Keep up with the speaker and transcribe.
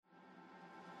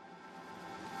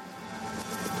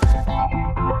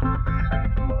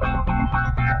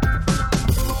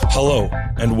Hello,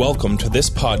 and welcome to this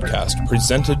podcast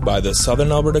presented by the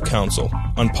Southern Alberta Council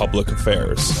on Public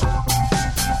Affairs.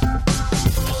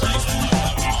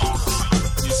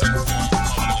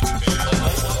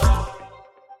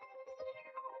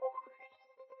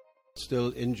 Still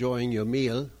enjoying your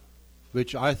meal,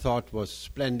 which I thought was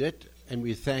splendid, and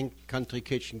we thank Country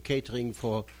Kitchen Catering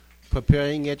for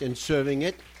preparing it and serving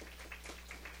it.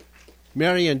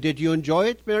 Marion, did you enjoy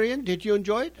it? Marion, did you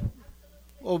enjoy it?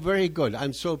 Oh, very good.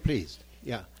 I'm so pleased.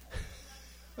 Yeah.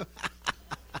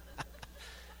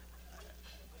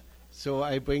 So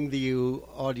I bring the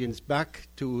audience back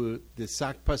to the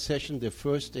SACPA session, the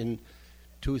first in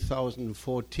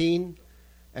 2014,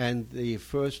 and the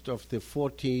first of the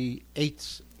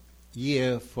 48th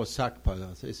year for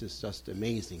SACPA. This is just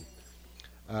amazing.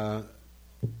 And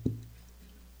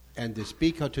the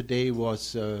speaker today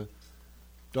was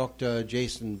Dr.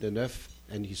 Jason Donev,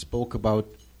 and he spoke about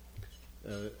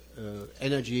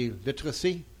energy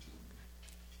literacy.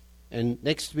 And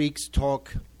next week's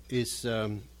talk is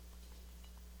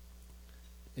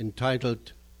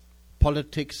entitled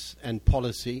Politics and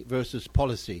Policy versus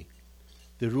Policy,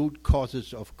 the Root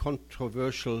Causes of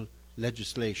Controversial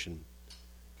Legislation.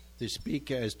 The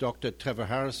speaker is Dr. Trevor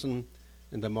Harrison,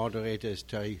 and the moderator is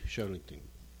Terry Sherrington.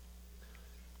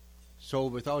 So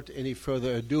without any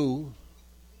further ado,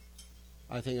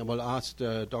 I think I will ask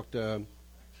Dr.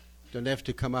 Donev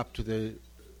to come up to the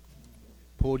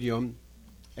podium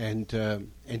and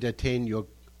entertain your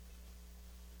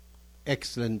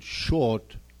excellent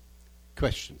short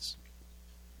questions.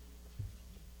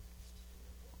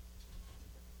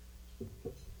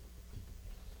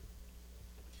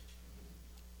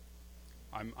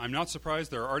 I'm not surprised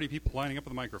there are already people lining up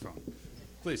with a microphone.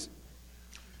 Please.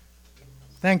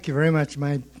 Thank you very much.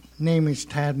 My name is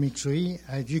Tad Mitsui.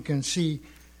 As you can see,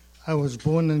 I was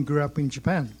born and grew up in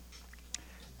Japan.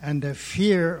 And the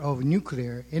fear of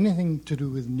nuclear, anything to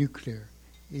do with nuclear,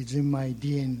 is in my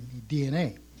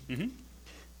DNA. Mm-hmm.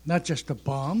 Not just a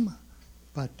bomb,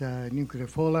 but nuclear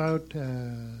fallout,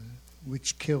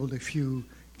 which killed a few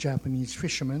Japanese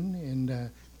fishermen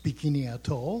in Bikini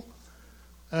Atoll.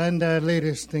 And the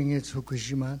latest thing is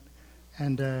Fukushima.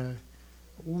 And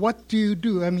what do you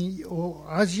do? I mean,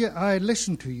 as I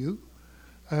listen to you,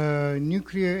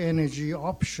 nuclear energy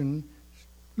option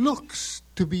looks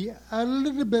to be a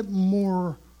little bit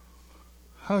more,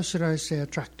 how should I say,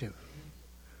 attractive.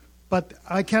 But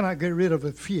I cannot get rid of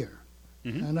the fear.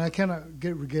 Mm-hmm. And I cannot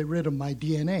get rid of my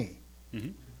DNA.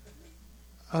 Mm-hmm.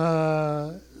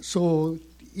 So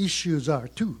issues are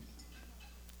two.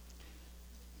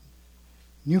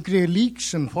 Nuclear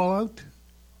leaks and fallout.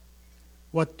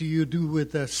 What do you do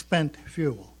with the spent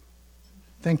fuel?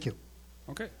 Thank you.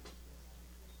 Okay.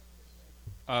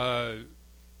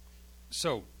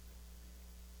 So,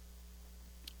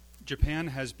 Japan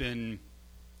has been,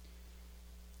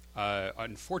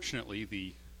 unfortunately,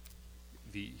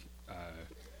 the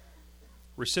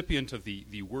recipient of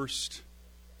the worst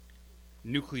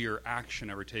nuclear action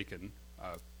ever taken.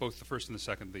 Both the first and the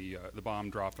second, the bomb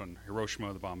dropped on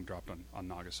Hiroshima, the bomb dropped on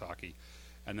Nagasaki,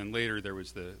 and then later there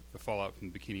was the fallout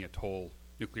from Bikini Atoll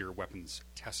nuclear weapons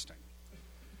testing.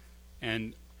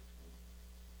 And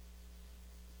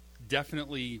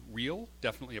definitely real,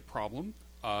 definitely a problem.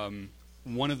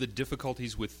 One of the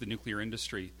difficulties with the nuclear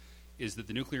industry is that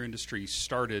the nuclear industry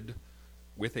started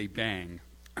with a bang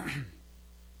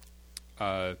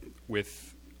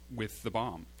with the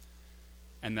bomb.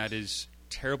 And that is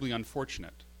terribly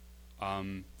unfortunate.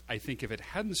 I think if it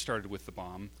hadn't started with the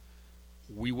bomb,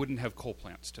 we wouldn't have coal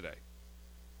plants today.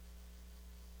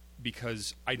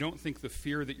 Because I don't think the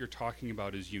fear that you're talking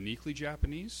about is uniquely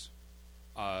Japanese,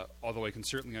 although I can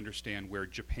certainly understand where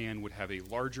Japan would have a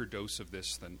larger dose of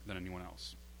this than anyone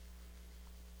else.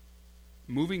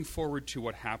 Moving forward to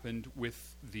what happened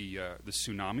with the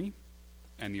tsunami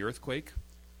and the earthquake,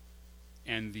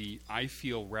 and the, I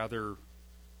feel, rather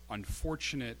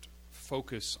unfortunate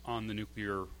focus on the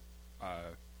nuclear,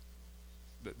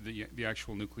 the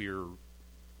actual nuclear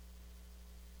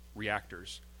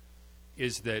reactors,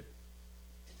 is that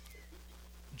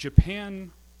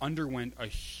Japan underwent a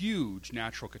huge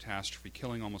natural catastrophe,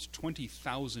 killing almost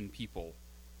 20,000 people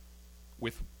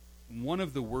with one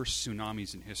of the worst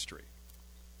tsunamis in history.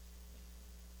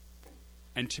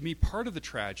 And to me, part of the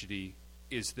tragedy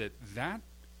is that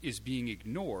is being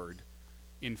ignored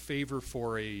in favor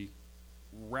for a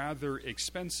rather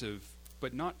expensive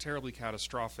but not terribly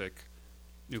catastrophic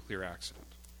nuclear accident.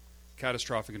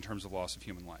 Catastrophic in terms of loss of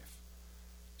human life.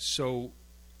 So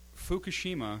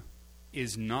Fukushima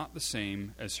is not the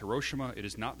same as Hiroshima. It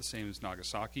is not the same as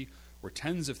Nagasaki, where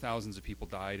tens of thousands of people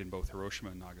died in both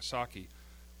Hiroshima and Nagasaki.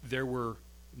 There were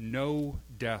no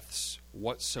deaths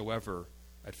whatsoever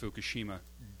at Fukushima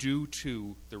due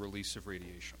to the release of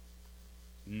radiation.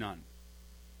 None.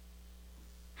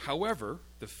 However,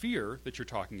 the fear that you're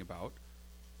talking about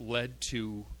led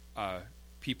to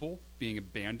people being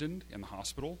abandoned in the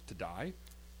hospital to die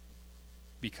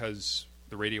because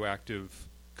the radioactive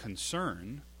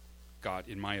concern got,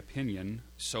 in my opinion,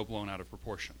 so blown out of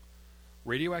proportion.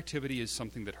 Radioactivity is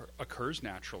something that occurs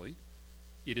naturally.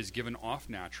 It is given off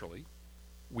naturally.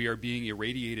 We are being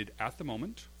irradiated at the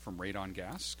moment from radon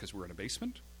gas because we're in a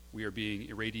basement. We are being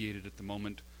irradiated at the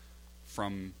moment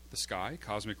from the sky.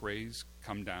 Cosmic rays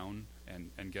come down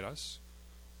and get us.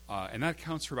 And that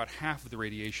accounts for about half of the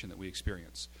radiation that we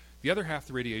experience. The other half of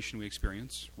the radiation we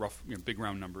experience, rough, big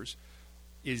round numbers,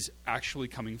 is actually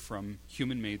coming from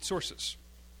human-made sources,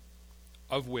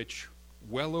 of which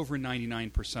well over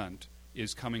 99%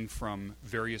 is coming from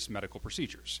various medical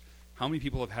procedures. How many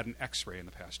people have had an X-ray in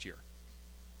the past year?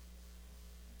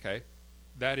 Okay?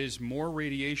 That is more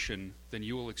radiation than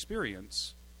you will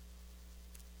experience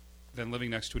than living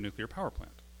next to a nuclear power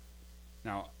plant.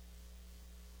 Now,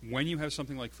 when you have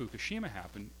something like Fukushima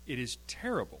happen, it is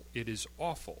terrible. It is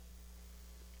awful.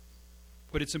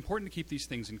 But it's important to keep these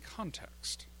things in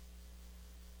context.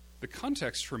 The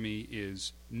context for me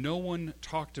is no one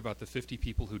talked about the 50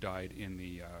 people who died in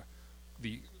the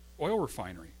oil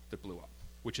refinery that blew up,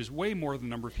 which is way more than the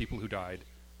number of people who died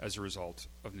as a result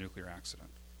of the nuclear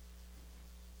accident.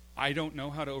 I don't know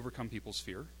how to overcome people's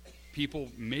fear. People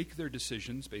make their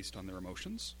decisions based on their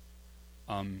emotions,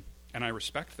 and I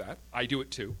respect that. I do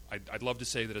it too. I'd love to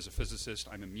say that as a physicist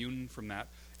I'm immune from that,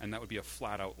 and that would be a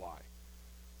flat-out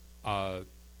lie.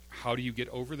 How do you get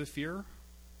over the fear?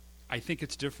 I think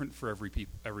it's different for every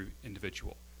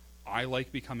individual. I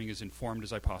like becoming as informed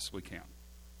as I possibly can.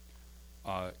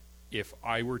 If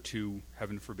I were to,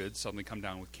 heaven forbid, suddenly come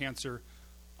down with cancer,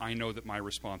 I know that my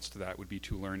response to that would be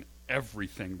to learn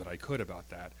everything that I could about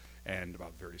that and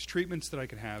about various treatments that I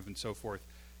could have and so forth,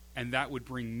 and that would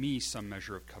bring me some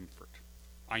measure of comfort.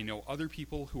 I know other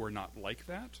people who are not like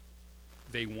that.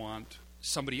 They want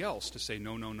somebody else to say,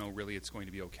 no, really, it's going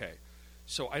to be okay.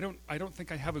 So I don't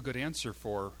think I have a good answer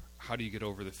for how do you get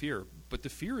over the fear, but the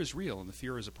fear is real and the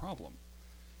fear is a problem.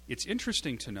 It's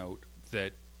interesting to note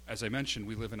that, as I mentioned,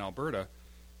 we live in Alberta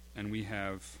and we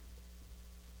have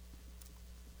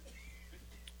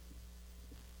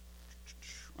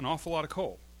an awful lot of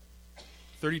coal,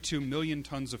 32 million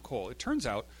tons of coal. It turns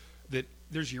out that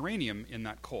there's uranium in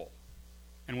that coal.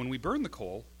 And when we burn the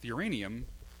coal, the uranium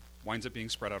winds up being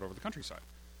spread out over the countryside.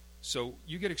 So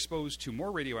you get exposed to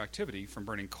more radioactivity from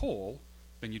burning coal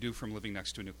than you do from living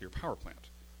next to a nuclear power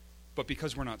plant. But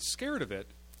because we're not scared of it,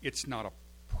 it's not a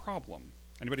problem.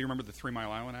 Anybody remember the 3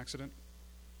 Mile Island accident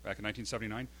back in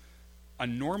 1979? A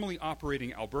normally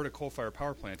operating Alberta coal-fired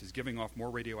power plant is giving off more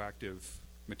radioactive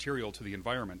material to the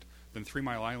environment than 3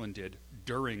 Mile Island did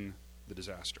during the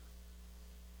disaster.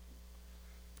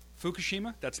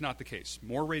 Fukushima, that's not the case.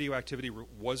 More radioactivity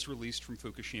was released from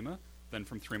Fukushima than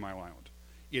from 3 Mile Island.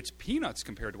 It's peanuts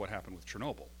compared to what happened with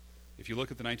Chernobyl. If you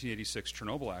look at the 1986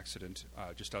 Chernobyl accident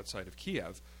just outside of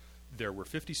Kiev, there were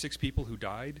 56 people who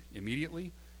died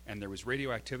immediately, and there was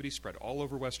radioactivity spread all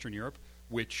over Western Europe,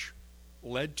 which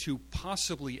led to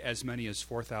possibly as many as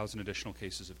 4,000 additional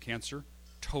cases of cancer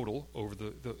total over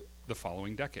the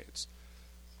following decades.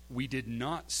 We did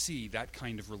not see that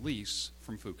kind of release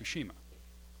from Fukushima.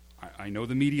 I know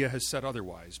the media has said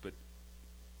otherwise, but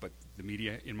the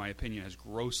media, in my opinion, has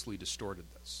grossly distorted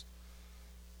this.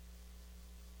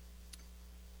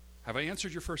 Have I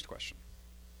answered your first question?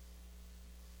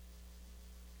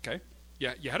 Okay.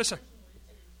 Yeah, you had a second.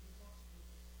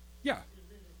 Yeah.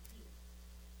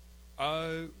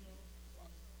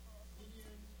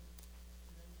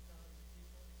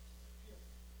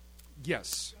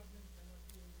 Yes.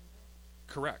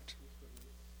 Correct.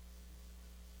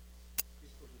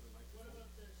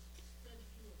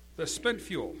 The spent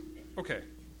fuel. Okay.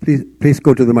 Please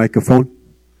go to the microphone.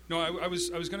 No, I was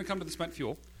going to come to the spent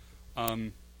fuel.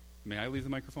 May I leave the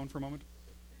microphone for a moment?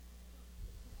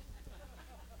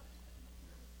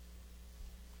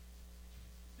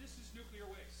 This is nuclear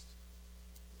waste.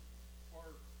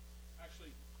 Or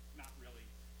actually, not really.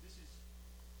 This is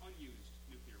unused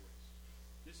nuclear waste.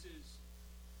 This is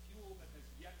fuel that has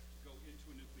yet to go into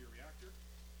a nuclear reactor,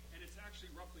 and it's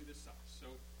actually roughly this size. So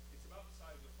it's about the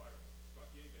size of a firework. It's about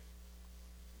yay big.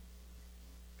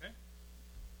 Okay?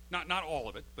 Not all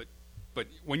of it, but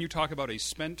when you talk about a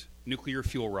spent nuclear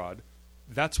fuel rod,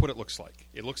 that's what it looks like.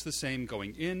 It looks the same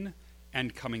going in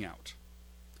and coming out.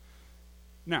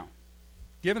 Now,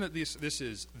 given that this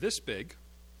is this big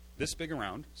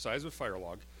around, size of a fire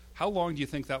log, how long do you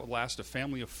think that would last a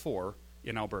family of 4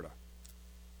 in Alberta?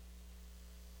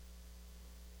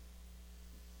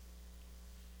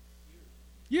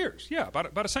 Years, yeah,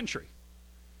 about a century.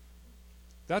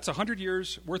 That's 100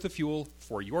 years worth of fuel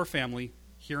for your family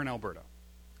here in Alberta.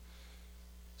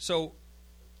 So,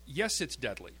 yes, it's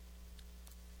deadly.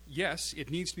 Yes, it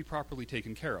needs to be properly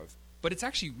taken care of. But it's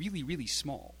actually really, really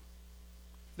small.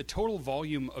 The total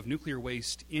volume of nuclear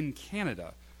waste in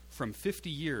Canada from 50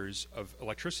 years of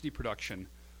electricity production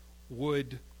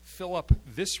would fill up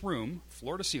this room,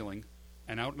 floor to ceiling,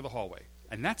 and out into the hallway.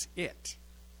 And that's it.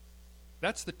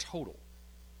 That's the total.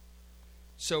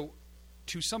 So,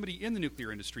 to somebody in the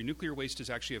nuclear industry, nuclear waste is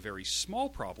actually a very small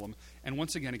problem, and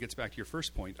once again, it gets back to your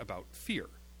first point about fear.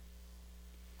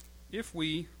 If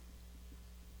we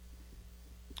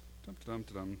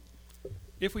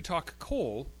talk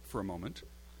coal for a moment,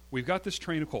 we've got this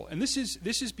train of coal, and this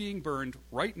is being burned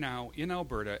right now in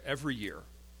Alberta every year.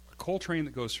 A coal train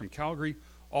that goes from Calgary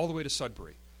all the way to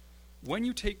Sudbury. When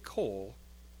you take coal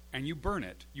and you burn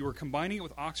it, you are combining it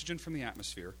with oxygen from the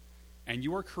atmosphere, and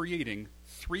you are creating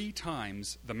 3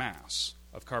 times the mass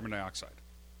of carbon dioxide.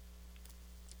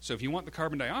 So if you want the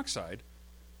carbon dioxide,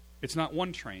 it's not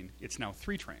 1 train, it's now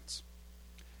 3 trains.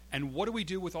 And what do we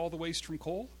do with all the waste from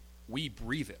coal? We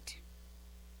breathe it.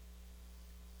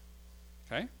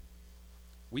 Okay?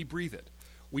 We breathe it.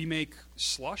 We make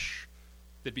slush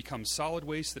that becomes solid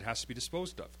waste that has to be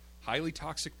disposed of. Highly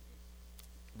toxic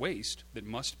waste that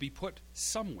must be put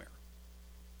somewhere.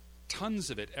 Tons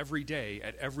of it every day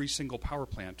at every single power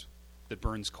plant that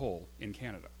burns coal in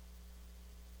Canada.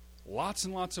 Lots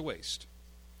and lots of waste.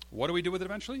 What do we do with it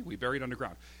eventually? We bury it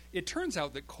underground. It turns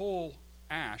out that coal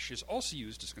ash is also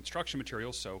used as construction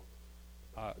material, so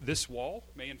this wall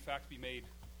may in fact be made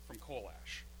from coal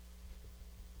ash.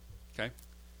 Okay?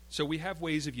 So we have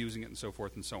ways of using it and so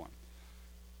forth and so on.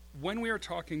 When we are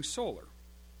talking solar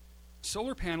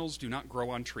panels do not grow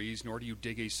on trees, nor do you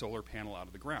dig a solar panel out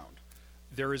of the ground.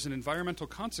 There is an environmental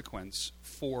consequence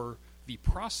for the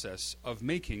process of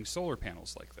making solar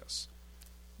panels like this.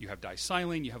 You have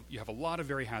disilane, you have a lot of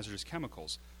very hazardous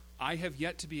chemicals. I have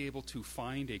yet to be able to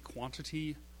find a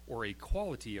quantity or a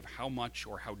quality of how much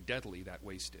or how deadly that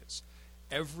waste is.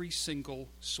 Every single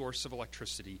source of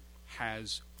electricity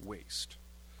has waste.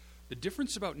 The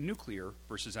difference about nuclear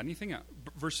versus anything else,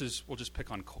 versus we'll just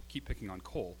keep picking on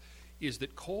coal, is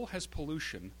that coal has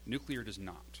pollution, nuclear does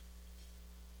not.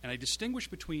 And I distinguish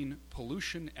between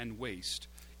pollution and waste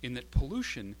in that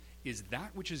pollution is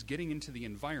that which is getting into the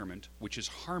environment, which is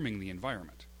harming the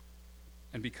environment.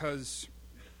 And because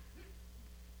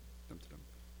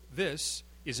this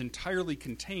is entirely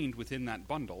contained within that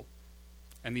bundle,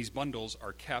 and these bundles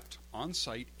are kept on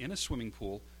site in a swimming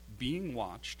pool being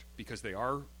watched because they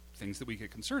are things that we get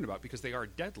concerned about because they are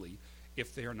deadly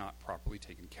if they are not properly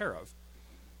taken care of.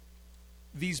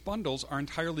 These bundles are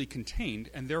entirely contained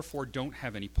and therefore don't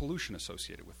have any pollution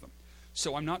associated with them.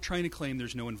 So I'm not trying to claim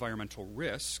there's no environmental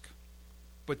risk,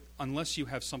 but unless you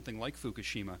have something like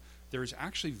Fukushima, there is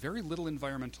actually very little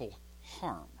environmental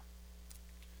harm.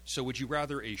 So would you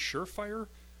rather a surefire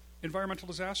environmental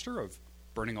disaster of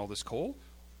burning all this coal,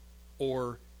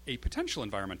 or a potential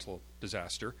environmental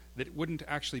disaster that wouldn't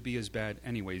actually be as bad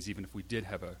anyways, even if we did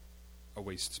have a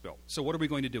waste spill? So what are we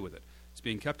going to do with it? It's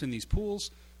being kept in these pools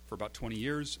for about 20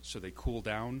 years, so they cool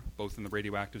down, both in the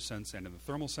radioactive sense and in the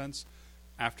thermal sense.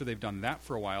 After they've done that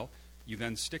for a while, you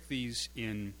then stick these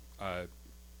in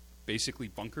basically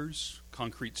bunkers,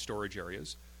 concrete storage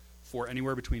areas, for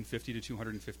anywhere between 50 to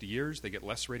 250 years. They get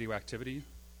less radioactivity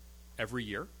every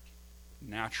year,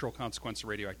 natural consequence of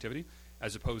radioactivity,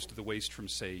 as opposed to the waste from,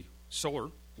 say, solar,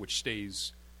 which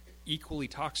stays equally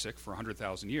toxic for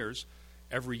 100,000 years.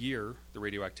 Every year, the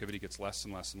radioactivity gets less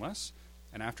and less and less.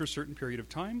 And after a certain period of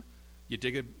time, you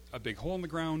dig a big hole in the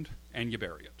ground and you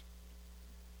bury it.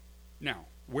 Now,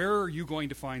 where are you going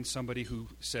to find somebody who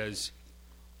says,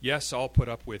 yes, I'll put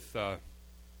up with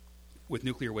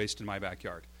nuclear waste in my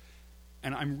backyard?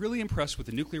 And I'm really impressed with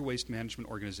the Nuclear Waste Management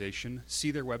Organization.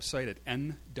 See their website at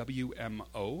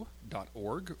nwmo.org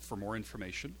for more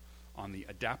information on the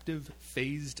Adaptive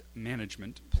Phased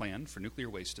Management Plan for Nuclear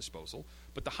Waste Disposal.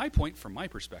 But the high point from my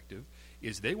perspective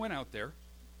is they went out there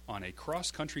on a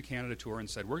cross-country Canada tour and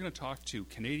said, we're going to talk to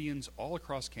Canadians all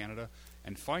across Canada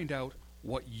and find out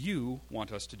what you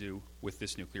want us to do with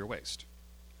this nuclear waste.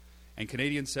 And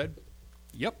Canadians said,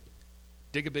 yep,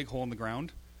 dig a big hole in the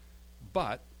ground,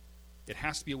 but it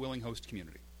has to be a willing host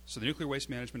community. So the Nuclear Waste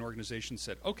Management Organization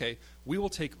said, okay, we will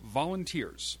take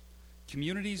volunteers.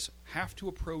 Communities have to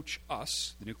approach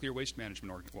us, the Nuclear Waste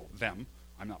Management Organization, well, them,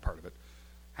 I'm not part of it,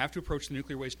 have to approach the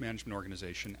Nuclear Waste Management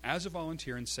Organization as a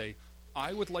volunteer and say,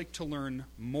 I would like to learn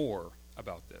more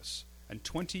about this. And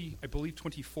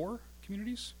 24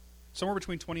 communities, somewhere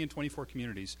between 20 and 24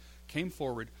 communities, came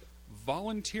forward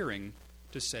volunteering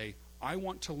to say, I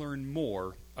want to learn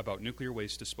more about nuclear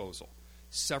waste disposal.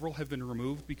 Several have been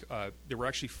removed. There were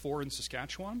actually 4 in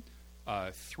Saskatchewan.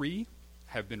 3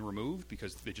 have been removed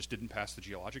because they just didn't pass the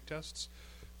geologic tests.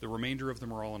 The remainder of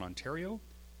them are all in Ontario.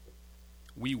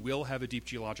 We will have a deep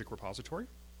geologic repository.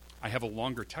 I have a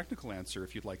longer technical answer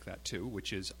if you'd like that too,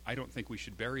 which is I don't think we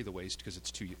should bury the waste because it's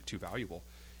too valuable.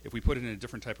 If we put it in a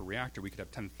different type of reactor, we could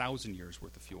have 10,000 years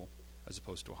worth of fuel as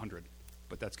opposed to 100.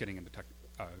 But that's getting into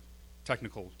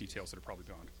technical details that are probably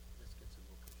beyond.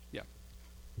 Yeah.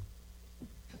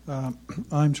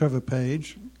 I'm Trevor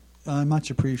Page. I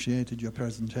much appreciated your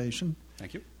presentation.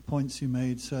 Thank you. Points you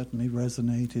made certainly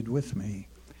resonated with me.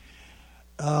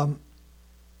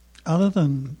 Other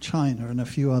than China and a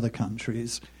few other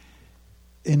countries,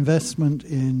 investment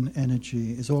in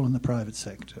energy is all in the private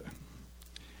sector.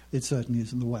 It certainly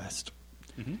is in the West.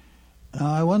 Mm-hmm.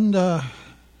 I wonder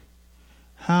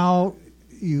how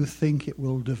you think it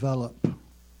will develop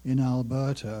in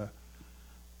Alberta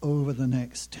over the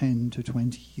next 10 to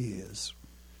 20 years.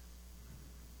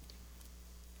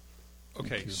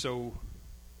 Okay, so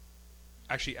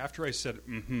actually after I said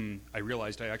I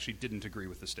realized I actually didn't agree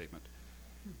with the statement.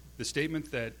 The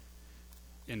statement that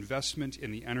investment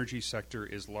in the energy sector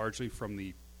is largely from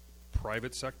the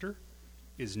private sector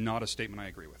is not a statement I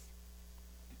agree with.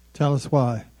 Tell us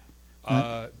why.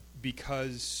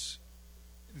 Because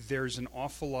there's an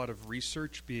awful lot of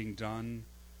research being done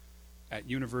at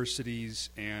universities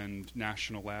and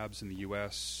national labs in the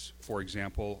U.S., for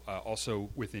example, also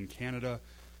within Canada,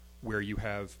 where you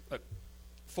have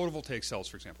photovoltaic cells,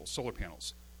 for example, solar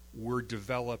panels, were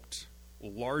developed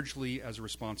largely as a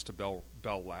response to Bell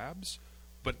Labs,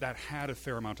 but that had a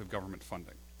fair amount of government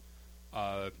funding.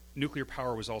 Nuclear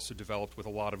power was also developed with a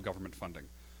lot of government funding.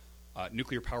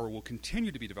 Nuclear power will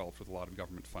continue to be developed with a lot of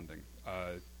government funding.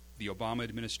 The Obama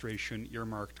administration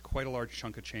earmarked quite a large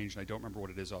chunk of change, and I don't remember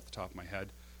what it is off the top of my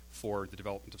head, for the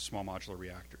development of small modular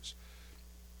reactors.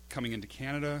 Coming into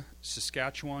Canada,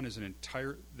 Saskatchewan is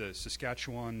the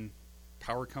Saskatchewan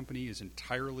Power Company is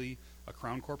entirely a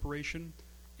Crown corporation,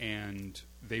 and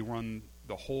they run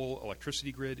the whole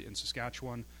electricity grid in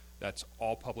Saskatchewan. That's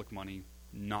all public money,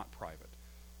 not private.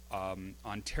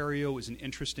 Ontario is an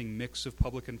interesting mix of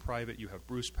public and private. You have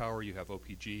Bruce Power, you have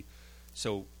OPG.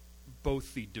 So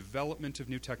both the development of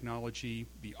new technology,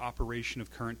 the operation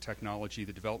of current technology,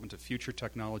 the development of future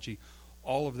technology,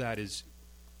 all of that is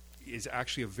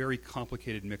actually a very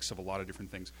complicated mix of a lot of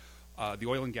different things. The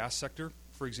oil and gas sector,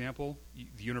 for example,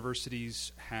 the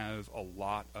universities have a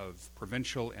lot of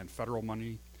provincial and federal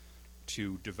money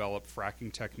to develop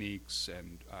fracking techniques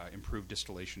and improve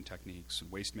distillation techniques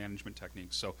and waste management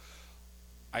techniques. So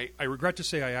I regret to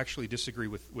say I actually disagree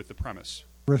with the premise.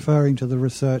 Referring to the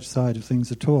research side of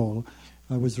things at all,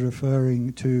 I was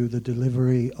referring to the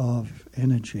delivery of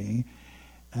energy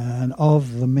and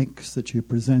of the mix that you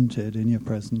presented in your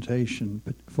presentation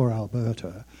for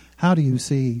Alberta. How do you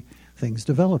see things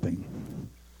developing?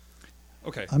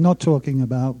 Okay. I'm not talking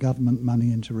about government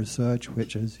money into research,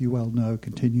 which, as you well know,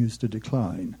 continues to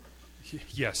decline.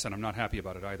 Yes, and I'm not happy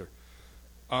about it either.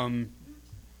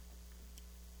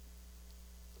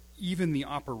 Even the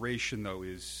operation, though,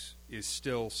 is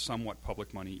still somewhat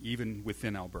public money, even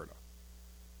within Alberta.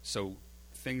 So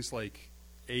things like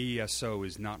AESO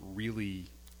is not really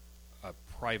a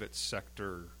private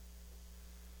sector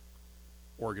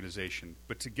organization.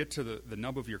 But to get to the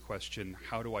nub of your question,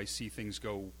 how do I see things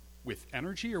go with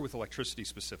energy or with electricity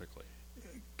specifically?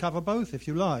 Cover both if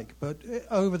you like, but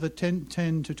over the 10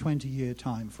 to 20 year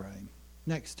time frame,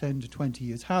 next 10 to 20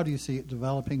 years, how do you see it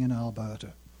developing in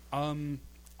Alberta?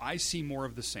 I see more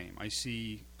of the same. I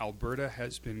see Alberta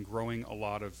has been growing a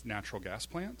lot of natural gas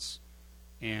plants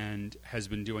and has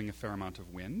been doing a fair amount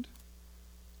of wind.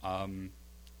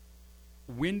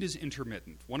 Wind is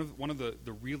intermittent. One of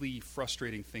the really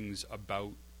frustrating things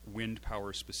about wind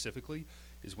power specifically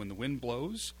is when the wind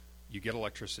blows, you get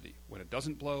electricity. When it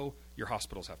doesn't blow, your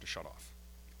hospitals have to shut off,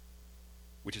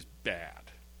 which is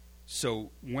bad.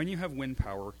 So when you have wind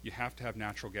power, you have to have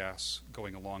natural gas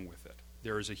going along with it.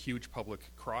 There is a huge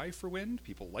public cry for wind.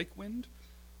 People like wind.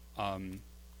 And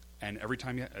every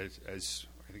time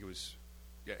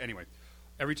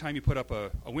every time you put up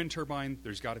a wind turbine,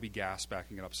 there's got to be gas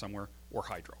backing it up somewhere, or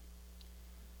hydro.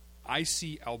 I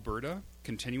see Alberta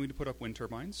continuing to put up wind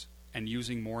turbines and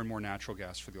using more and more natural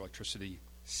gas for the electricity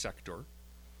sector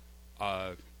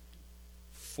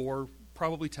for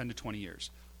probably 10 to 20 years.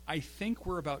 I think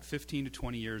we're about 15 to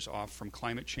 20 years off from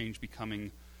climate change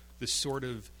becoming the sort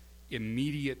of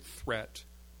immediate threat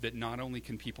that not only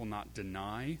can people not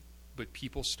deny, but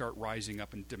people start rising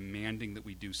up and demanding that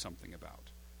we do something about.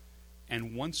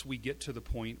 And once we get to the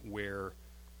point where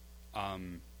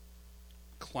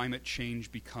climate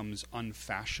change becomes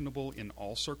unfashionable in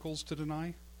all circles to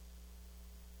deny,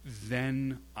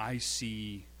 then I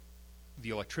see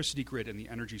the electricity grid and the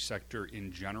energy sector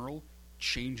in general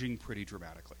changing pretty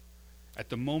dramatically. At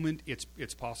the moment,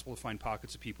 it's possible to find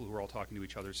pockets of people who are all talking to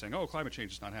each other saying, oh, climate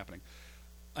change is not happening.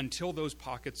 Until those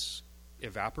pockets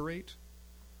evaporate,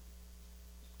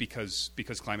 because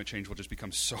climate change will just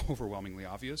become so overwhelmingly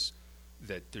obvious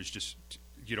that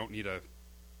you don't need a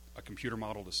computer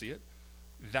model to see it.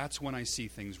 That's when I see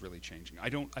things really changing. I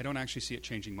don't actually see it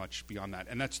changing much beyond that,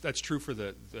 and that's true for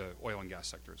the oil and gas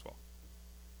sector as well.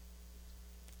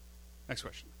 Next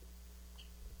question.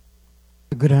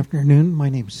 Good afternoon. My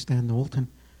name is Stan Knowlton.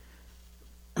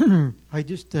 I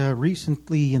just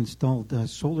recently installed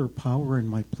solar power in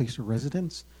my place of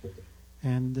residence,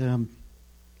 and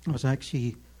I was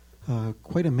actually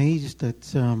quite amazed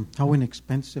at how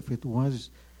inexpensive it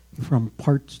was from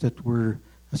parts that were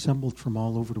assembled from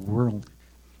all over the world.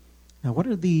 Now, what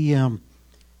are the,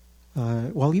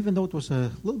 well, even though it was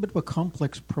a little bit of a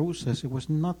complex process, it was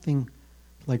nothing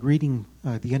like reading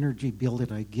the energy bill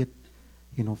that I get,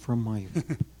 from my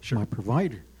Sure. my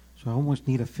provider. So I almost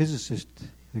need a physicist to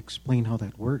explain how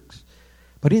that works.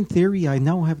 But in theory, I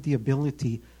now have the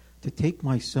ability to take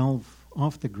myself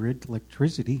off the grid,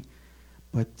 electricity,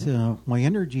 but my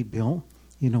energy bill,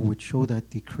 would show that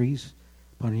decrease.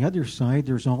 But on the other side,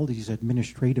 there's all these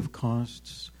administrative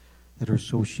costs that are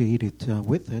associated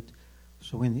with it.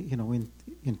 So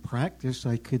in practice,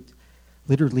 I could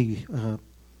literally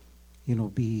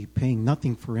be paying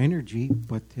nothing for energy,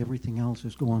 but everything else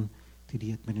is going to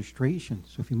the administration.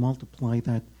 So if you multiply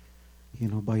that,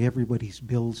 by everybody's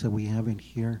bills that we have in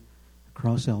here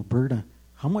across Alberta,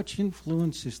 how much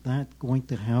influence is that going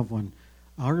to have on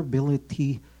our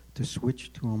ability to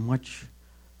switch to a much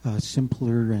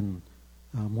simpler and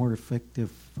more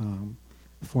effective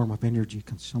form of energy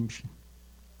consumption?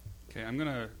 Okay, I'm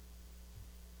gonna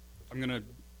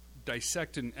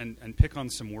dissect and pick on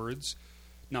some words,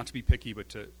 not to be picky, but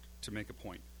to make a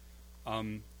point.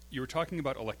 You were talking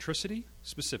about electricity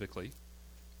specifically,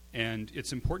 and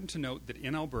it's important to note that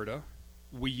in Alberta,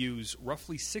 we use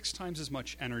roughly 6 times as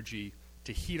much energy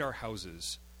to heat our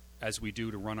houses as we do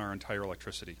to run our entire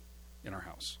electricity in our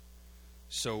house.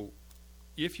 So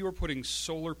if you were putting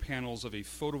solar panels of a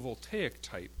photovoltaic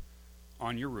type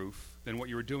on your roof, then what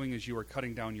you were doing is you were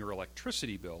cutting down your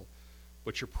electricity bill,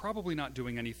 but you're probably not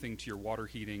doing anything to your water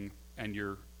heating and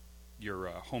your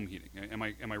home heating. Am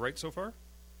I right so far?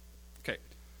 Okay.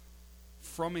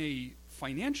 From a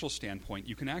financial standpoint,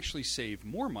 you can actually save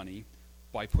more money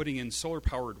by putting in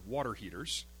solar-powered water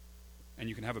heaters, and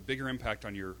you can have a bigger impact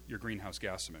on your greenhouse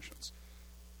gas emissions.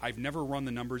 I've never run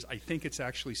the numbers. I think it's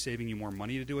actually saving you more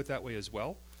money to do it that way as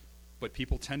well, but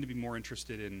people tend to be more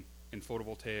interested in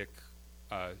photovoltaic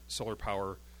solar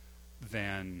power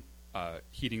than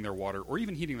heating their water or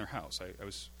even heating their house. I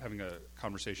was having a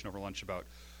conversation over lunch about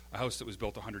a house that was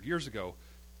built 100 years ago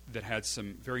that had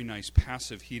some very nice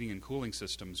passive heating and cooling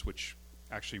systems, which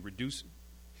actually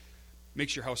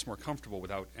makes your house more comfortable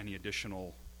without any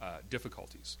additional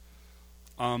difficulties.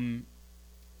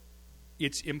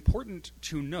 It's important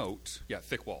to note,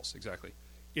 thick walls, exactly.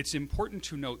 It's important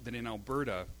to note that in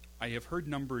Alberta, I have heard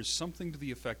numbers something to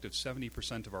the effect of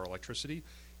 70% of our electricity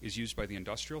is used by the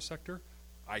industrial sector.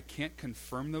 I can't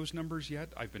confirm those numbers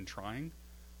yet. I've been trying.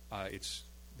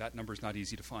 That number's not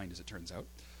easy to find, as it turns out.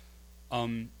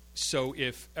 So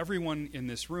if everyone in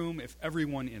this room, if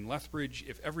everyone in Lethbridge,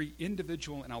 if every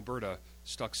individual in Alberta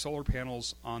stuck solar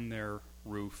panels on their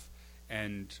roof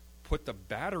and put the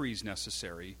batteries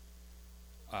necessary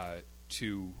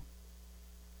to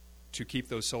keep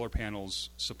those solar panels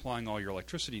supplying all your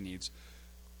electricity needs,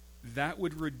 that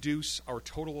would reduce our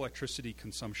total electricity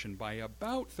consumption by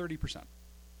about 30%.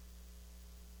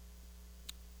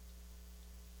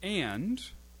 And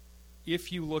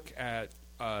if you look at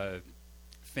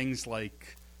things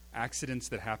like accidents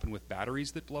that happen with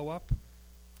batteries that blow up,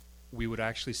 we would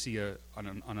actually see an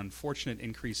unfortunate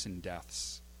increase in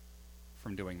deaths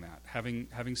from doing that.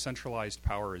 Having centralized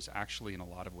power is actually in a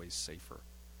lot of ways safer.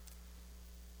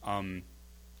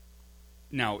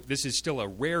 Now, this is still a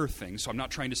rare thing, so I'm not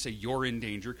trying to say you're in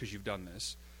danger because you've done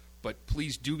this, but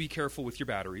please do be careful with your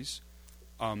batteries.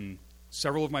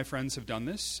 Several of my friends have done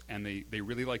this, and they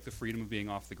really like the freedom of being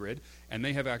off the grid, and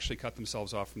they have actually cut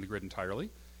themselves off from the grid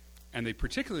entirely, and they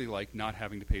particularly like not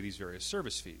having to pay these various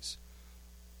service fees.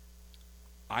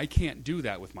 I can't do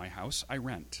that with my house. I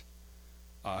rent.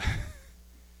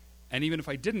 And even if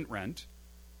I didn't rent,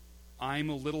 I'm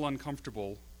a little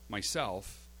uncomfortable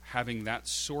myself having that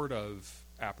sort of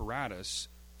apparatus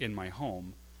in my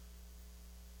home,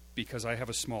 because I have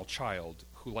a small child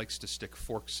who likes to stick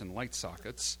forks in light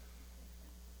sockets,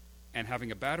 and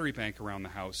having a battery bank around the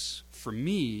house, for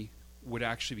me, would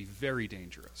actually be very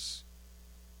dangerous,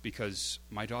 because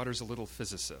my daughter's a little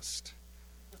physicist.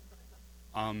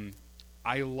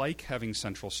 I like having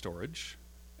central storage,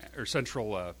 or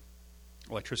central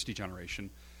electricity generation,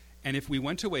 and if we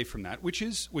went away from that, which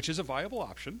is a viable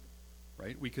option,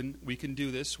 right? We can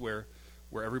do this where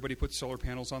everybody puts solar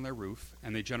panels on their roof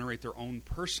and they generate their own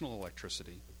personal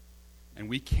electricity, and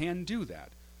we can do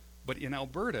that. But in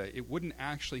Alberta, it wouldn't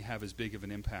actually have as big of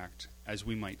an impact as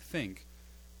we might think,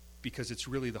 because it's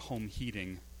really the home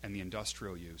heating and the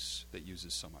industrial use that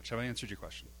uses so much. Have I answered your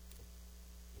question?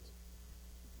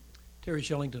 Terry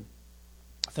Shellington.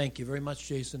 Thank you very much,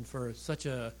 Jason, for such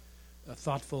a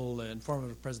thoughtful,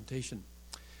 informative presentation.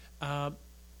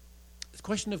 It's a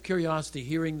question of curiosity,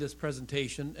 hearing this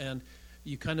presentation, and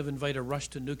you kind of invite a rush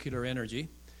to nuclear energy.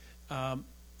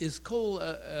 Is coal,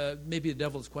 maybe a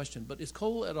devil's question, but is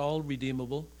coal at all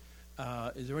redeemable?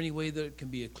 Is there any way that it can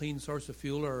be a clean source of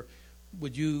fuel, or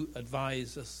would you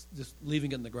advise us just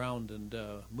leaving it in the ground and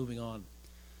moving on?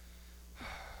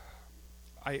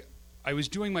 I was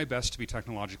doing my best to be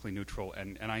technologically neutral,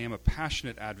 and I am a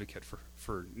passionate advocate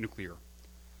for nuclear.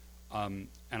 And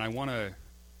I want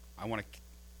to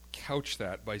couch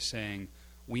that by saying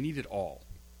we need it all.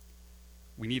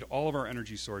 We need all of our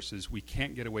energy sources. We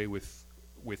can't get away with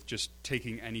just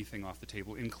taking anything off the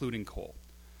table, including coal.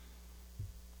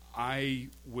 I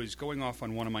was going off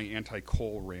on one of my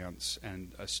anti-coal rants,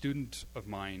 and a student of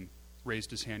mine raised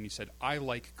his hand and he said, "I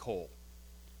like coal."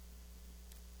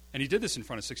 And he did this in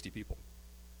front of 60 people.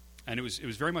 And it was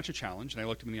very much a challenge, and I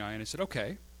looked him in the eye and I said,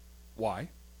 "Okay, why?"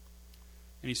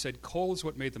 And he said, "Coal is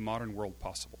what made the modern world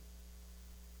possible.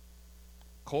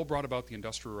 Coal brought about the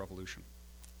Industrial Revolution.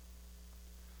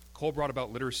 Coal brought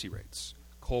about literacy rates.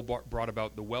 Coal brought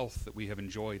about the wealth that we have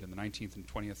enjoyed in the 19th and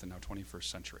 20th and now 21st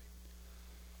century.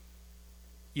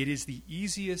 It is the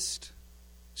easiest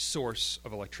source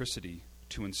of electricity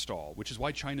to install, which is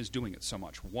why China is doing it so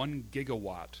much. 1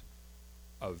 gigawatt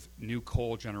of new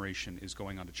coal generation is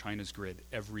going onto China's grid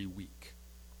every week.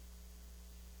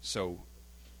 So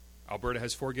Alberta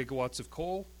has 4 gigawatts of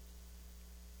coal.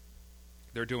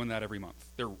 They're doing that every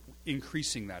month. They're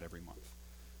increasing that every month.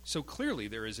 So clearly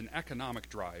there is an economic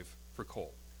drive for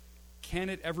coal. Can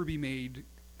it ever be made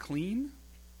clean?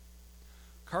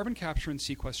 Carbon capture and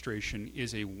sequestration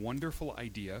is a wonderful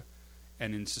idea,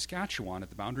 and in Saskatchewan at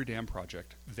the Boundary Dam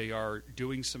Project, they are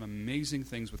doing some amazing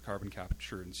things with carbon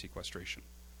capture and sequestration.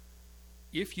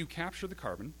 If you capture the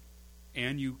carbon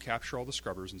and you capture all the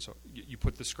scrubbers, and so you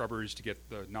put the scrubbers to get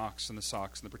the NOx and the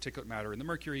SOx and the particulate matter and the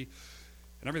mercury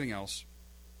and everything else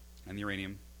and the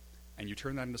uranium, and you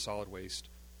turn that into solid waste,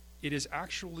 it is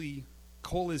actually,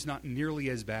 coal is not nearly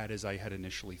as bad as I had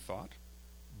initially thought.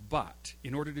 But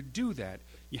in order to do that,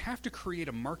 you have to create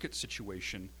a market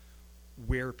situation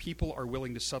where people are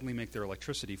willing to suddenly make their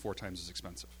electricity 4 times as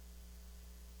expensive.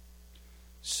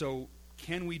 So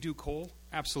can we do coal?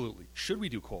 Absolutely. Should we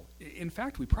do coal? In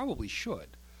fact, we probably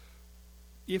should,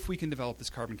 if we can develop this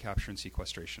carbon capture and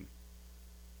sequestration,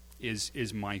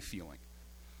 is my feeling.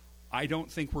 I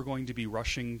don't think we're going to be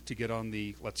rushing to get on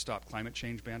the let's stop climate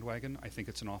change bandwagon. I think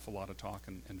it's an awful lot of talk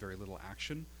and very little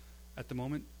action at the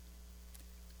moment.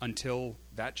 Until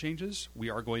that changes, we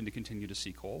are going to continue to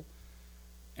see coal.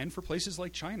 And for places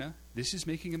like China, this is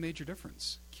making a major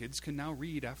difference. Kids can now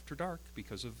read after dark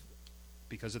because of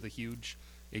the huge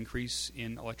increase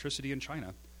in electricity in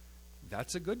China.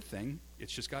 That's a good thing.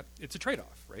 It's a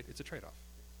trade-off, right? It's a trade-off.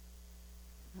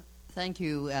 Thank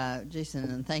you, Jason,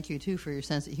 and thank you, too, for your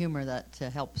sense of humor that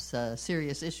helps a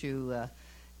serious issue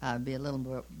be a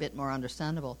little bit more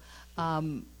understandable.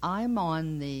 I'm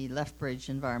on the Lethbridge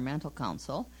Environmental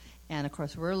Council, and, of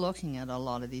course, we're looking at a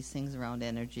lot of these things around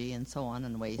energy and so on,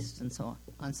 and waste and so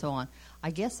on.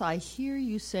 I guess I hear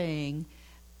you saying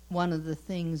one of the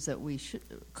things that we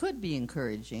could be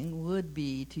encouraging would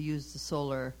be to use the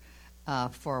solar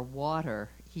for water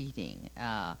heating.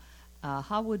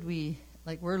 How would we...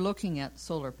 Like, we're looking at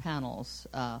solar panels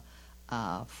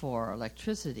for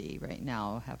electricity right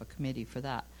now, have a committee for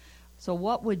that. So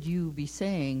what would you be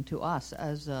saying to us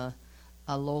as a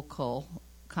local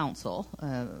council,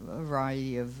 a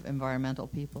variety of environmental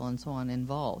people and so on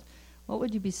involved? What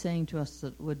would you be saying to us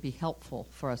that would be helpful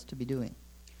for us to be doing?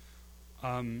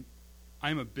 I'm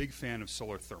a big fan of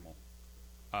solar thermal.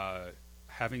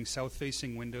 Having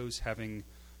south-facing windows, having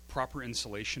proper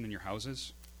insulation in your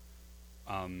houses.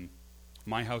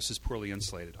 My house is poorly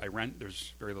insulated. I rent.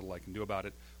 There's very little I can do about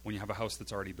it. When you have a house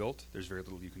that's already built, there's very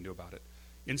little you can do about it.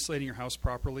 Insulating your house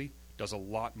properly does a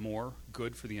lot more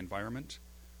good for the environment.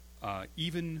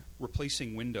 Even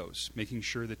replacing windows, making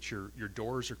sure that your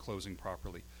doors are closing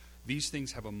properly. These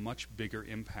things have a much bigger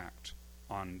impact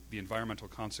on the environmental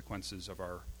consequences of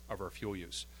our fuel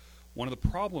use. One of the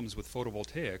problems with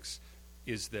photovoltaics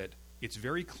is that it's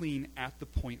very clean at the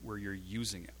point where you're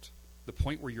using it. The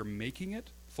point where you're making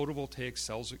it, photovoltaic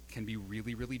cells can be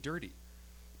really, really dirty.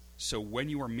 So when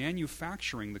you are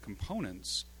manufacturing the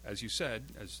components, as you said,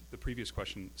 as the previous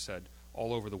question said,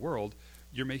 all over the world,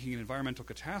 you're making an environmental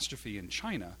catastrophe in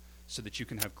China so that you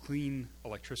can have clean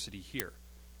electricity here.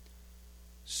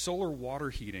 Solar water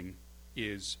heating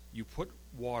is you put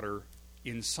water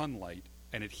in sunlight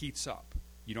and it heats up.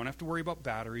 You don't have to worry about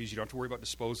batteries. You don't have to worry about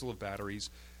disposal of batteries.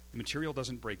 The material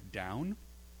doesn't break down.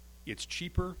 It's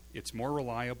cheaper. It's more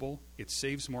reliable. It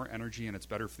saves more energy, and it's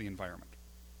better for the environment.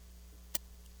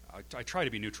 I try to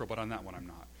be neutral, but on that one I'm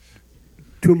not.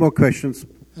 Two more questions.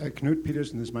 Knut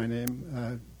Petersen is my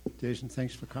name. Jason,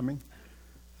 thanks for coming.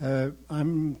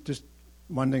 I'm just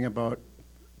wondering about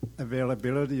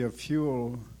availability of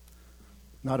fuel,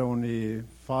 not only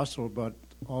fossil but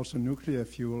also nuclear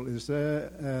fuel. Is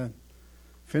there a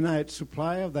finite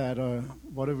supply of that, or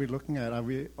what are we looking at? Are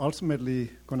we ultimately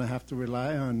going to have to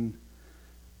rely on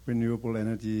renewable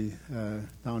energy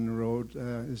down the road?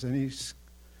 Is any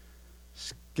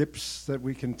skips that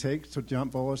we can take to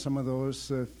jump over some of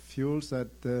those fuels that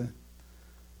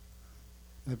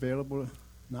available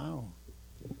now?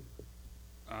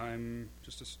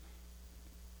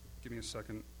 Give me a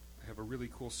second. I have a really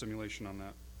cool simulation on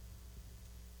that.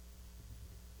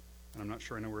 And I'm not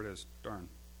sure I know where it is. Darn.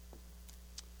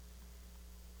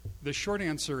 The short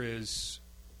answer is,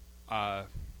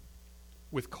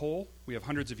 with coal, we have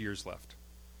hundreds of years left.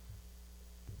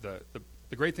 The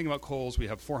great thing about coal is we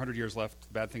have 400 years left.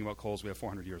 The bad thing about coal is we have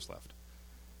 400 years left.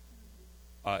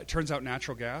 It turns out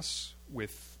natural gas,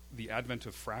 with the advent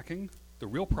of fracking, the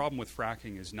real problem with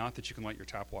fracking is not that you can light your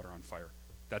tap water on fire.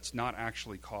 That's not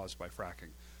actually caused by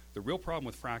fracking. The real problem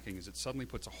with fracking is it suddenly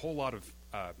puts a whole lot of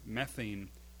methane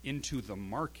into the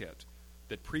market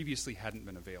that previously hadn't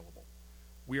been available.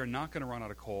 We are not going to run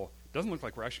out of coal. It doesn't look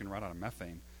like we're actually going to run out of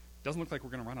methane. It doesn't look like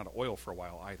we're going to run out of oil for a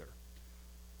while either.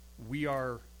 We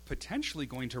are potentially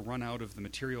going to run out of the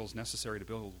materials necessary to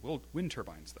build wind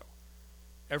turbines, though.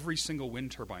 Every single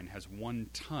wind turbine has 1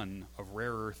 ton of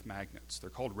rare earth magnets. They're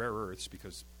called rare earths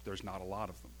because there's not a lot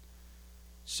of them.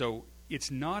 So it's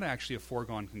not actually a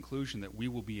foregone conclusion that we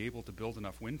will be able to build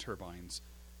enough wind turbines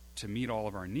to meet all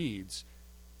of our needs,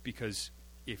 because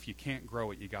if you can't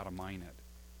grow it, you got to mine it.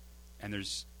 And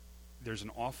there's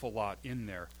an awful lot in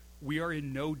there. We are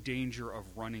in no danger of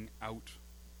running out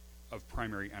of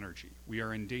primary energy. We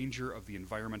are in danger of the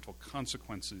environmental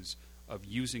consequences of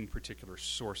using particular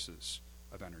sources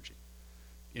of energy.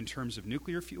 In terms of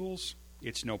nuclear fuels,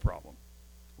 it's no problem.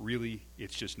 Really,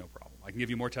 it's just no problem. I can give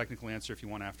you a more technical answer if you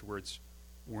want afterwards.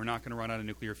 We're not going to run out of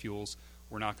nuclear fuels.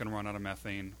 We're not going to run out of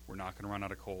methane. We're not going to run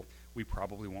out of coal. We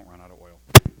probably won't run out of oil.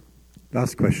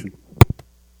 Last question.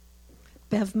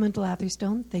 Bev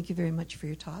Mundell-Atherstone, thank you very much for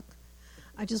your talk.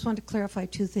 I just want to clarify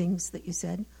 2 things that you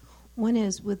said. One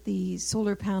is with the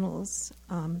solar panels.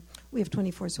 We have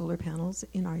 24 solar panels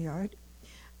in our yard,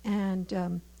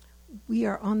 and we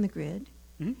are on the grid,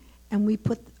 and we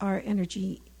put our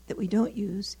energy that we don't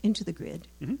use into the grid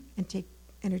and take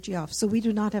energy off. So we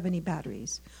do not have any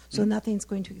batteries. So nothing's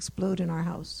going to explode in our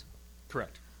house.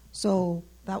 Correct. So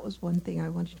that was one thing I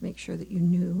wanted to make sure that you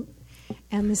knew.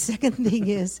 And the second thing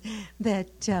is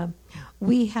that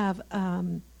we have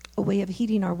a way of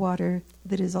heating our water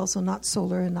that is also not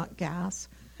solar and not gas.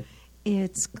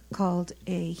 It's called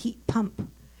a heat pump,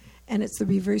 and it's the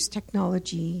reverse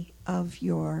technology of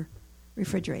your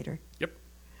refrigerator. Yep.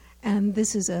 And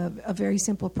this is a very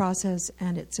simple process,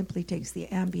 and it simply takes the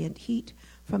ambient heat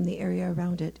from the area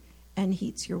around it and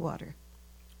heats your water.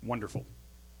 Wonderful.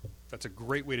 That's a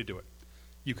great way to do it.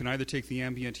 You can either take the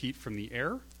ambient heat from the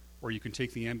air, or you can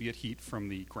take the ambient heat from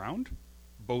the ground.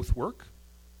 Both work.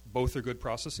 Both are good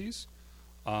processes.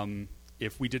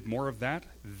 If we did more of that,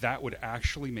 that would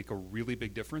actually make a really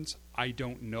big difference. I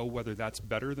don't know whether that's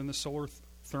better than the solar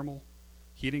thermal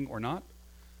heating or not.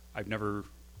 I've never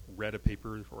read a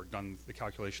paper or done the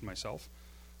calculation myself.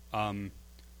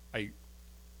 I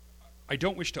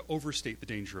don't wish to overstate the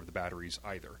danger of the batteries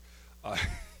either.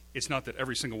 It's not that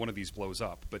every single one of these blows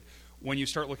up, but when you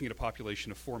start looking at a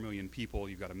population of 4 million people,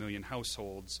 you've got 1 million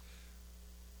households,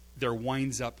 there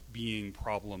winds up being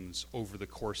problems over the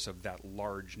course of that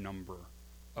large number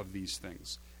of these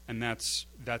things. And that's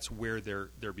where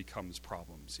there becomes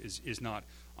problems, is not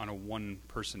on a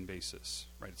one-person basis,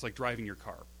 right? It's like driving your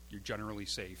car. You're generally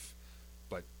safe,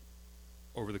 but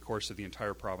over the course of the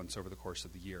entire province, over the course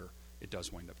of the year, it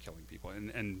does wind up killing people.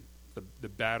 And the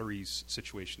batteries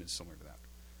situation is similar to that.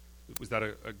 Was that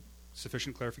a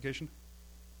sufficient clarification?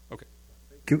 Okay.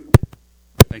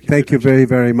 Thank you very,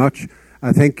 very much.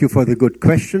 I thank you for the good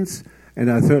questions,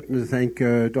 and I certainly thank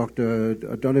Dr.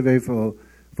 Donev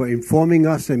for informing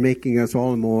us and making us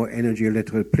all more energy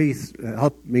literate. Please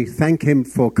help me thank him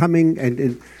for coming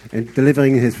and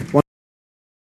delivering his wonderful